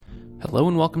Hello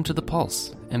and welcome to The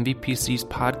Pulse, MVPC's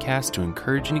podcast to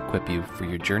encourage and equip you for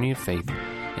your journey of faith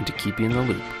and to keep you in the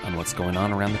loop on what's going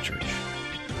on around the church.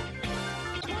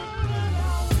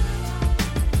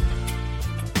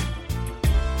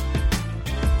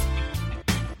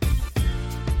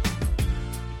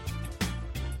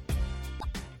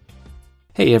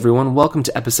 Hey everyone, welcome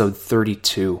to episode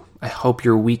 32. I hope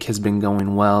your week has been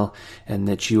going well and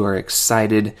that you are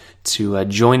excited to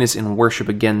join us in worship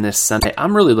again this Sunday.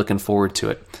 I'm really looking forward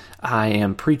to it. I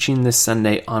am preaching this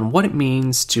Sunday on what it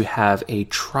means to have a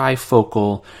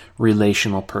trifocal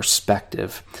relational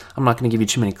perspective. I'm not going to give you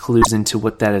too many clues into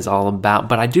what that is all about,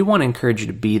 but I do want to encourage you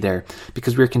to be there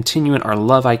because we're continuing our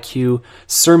Love IQ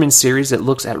sermon series that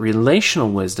looks at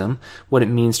relational wisdom, what it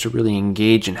means to really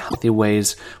engage in healthy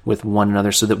ways with one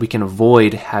another so that we can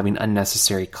avoid having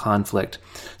unnecessary conflict.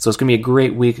 So it's going to be a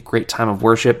great week, a great time of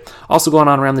worship. Also going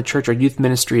on around the church, our youth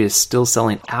ministry is still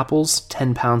selling apples,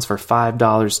 10 pounds for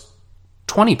 $5,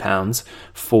 20 pounds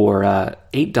for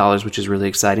 $8, which is really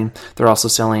exciting. They're also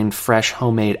selling fresh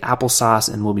homemade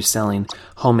applesauce, and we'll be selling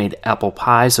homemade apple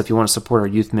pie. So if you want to support our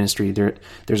youth ministry,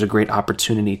 there's a great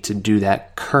opportunity to do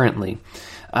that currently.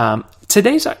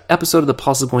 Today's episode of The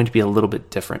Pulse is going to be a little bit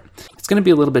different. It's going to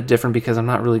be a little bit different because I'm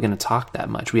not really going to talk that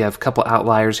much. We have a couple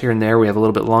outliers here and there. We have a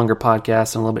little bit longer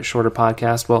podcast and a little bit shorter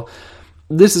podcast. Well,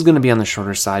 this is going to be on the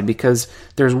shorter side because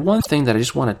there's one thing that I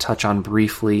just want to touch on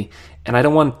briefly, and I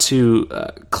don't want to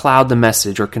cloud the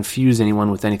message or confuse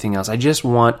anyone with anything else. I just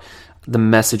want the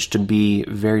message to be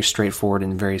very straightforward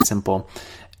and very simple,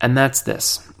 and that's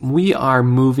this. We are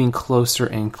moving closer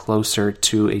and closer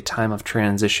to a time of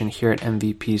transition here at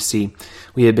MVPC.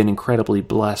 We have been incredibly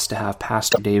blessed to have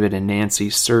Pastor David and Nancy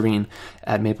serving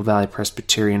at Maple Valley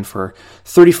Presbyterian for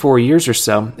 34 years or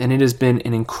so, and it has been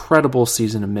an incredible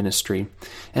season of ministry.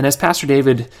 And as Pastor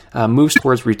David moves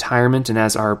towards retirement, and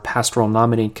as our pastoral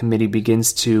nominating committee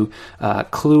begins to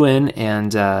clue in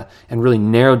and really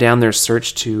narrow down their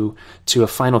search to a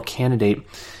final candidate,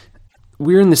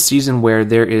 we're in the season where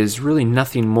there is really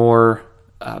nothing more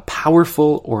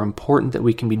powerful or important that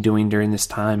we can be doing during this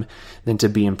time than to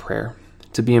be in prayer.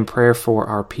 To be in prayer for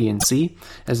our PNC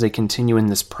as they continue in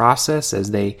this process, as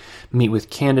they meet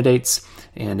with candidates,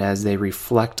 and as they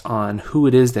reflect on who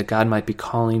it is that God might be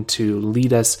calling to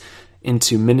lead us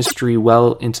into ministry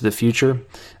well into the future.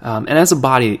 And as a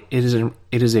body, it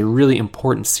is a really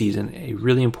important season, a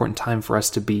really important time for us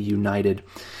to be united.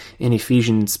 In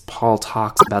Ephesians, Paul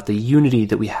talks about the unity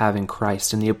that we have in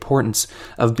Christ and the importance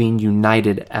of being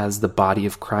united as the body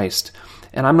of Christ.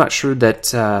 And I'm not sure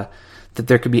that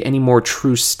there could be any more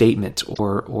true statement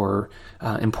or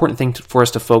important thing for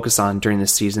us to focus on during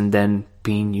this season than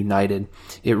being united.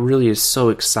 It really is so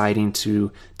exciting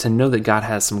to know that God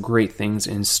has some great things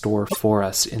in store for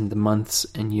us in the months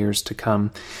and years to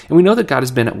come. And we know that God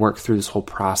has been at work through this whole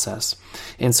process.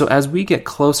 And so as we get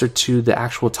closer to the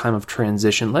actual time of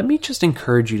transition, let me just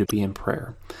encourage you to be in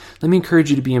prayer. Let me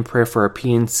encourage you to be in prayer for our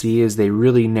PNC as they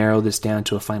really narrow this down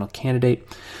to a final candidate.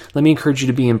 Let me encourage you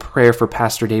to be in prayer for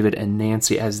Pastor David and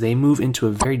Nancy as they move into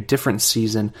a very different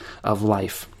season of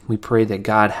life. We pray that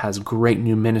God has great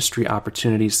new ministry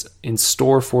opportunities in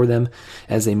store for them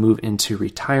as they move into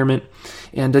retirement.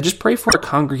 And just pray for our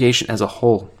congregation as a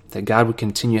whole, that God would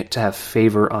continue to have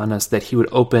favor on us, that He would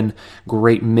open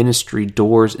great ministry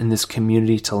doors in this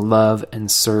community to love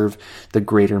and serve the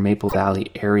greater Maple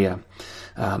Valley area.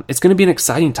 It's going to be an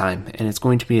exciting time, and it's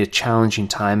going to be a challenging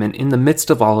time. And in the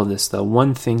midst of all of this, though,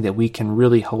 one thing that we can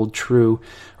really hold true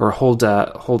or hold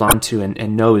on to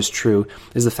and know is true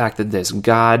is the fact that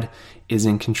God is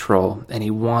in control, and He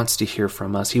wants to hear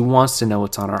from us. He wants to know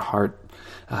what's on our heart.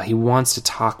 He wants to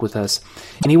talk with us,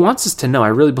 and He wants us to know, I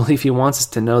really believe He wants us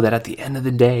to know that at the end of the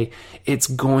day, it's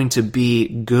going to be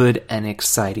good and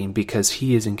exciting because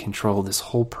He is in control of this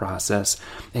whole process,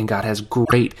 and God has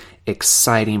great,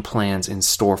 exciting plans in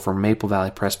store for Maple Valley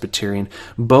Presbyterian,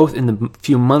 both in the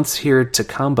few months here to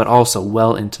come, but also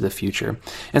well into the future.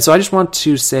 And so I just want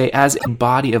to say, as a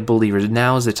body of believers,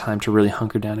 now is the time to really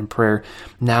hunker down in prayer.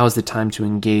 Now is the time to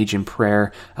engage in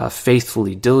prayer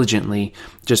faithfully, diligently,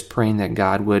 just praying that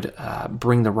God would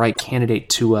bring the right candidate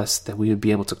to us, that we would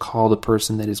be able to call the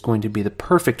person that is going to be the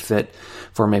perfect fit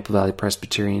for Maple Valley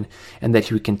Presbyterian, and that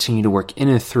He would continue to work in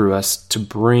and through us to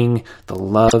bring the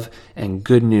love and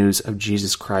good news of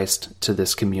Jesus Christ to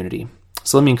this community.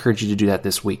 So let me encourage you to do that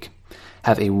this week.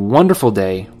 Have a wonderful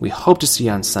day. We hope to see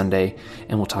you on Sunday,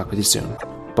 and we'll talk with you soon.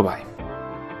 Bye-bye.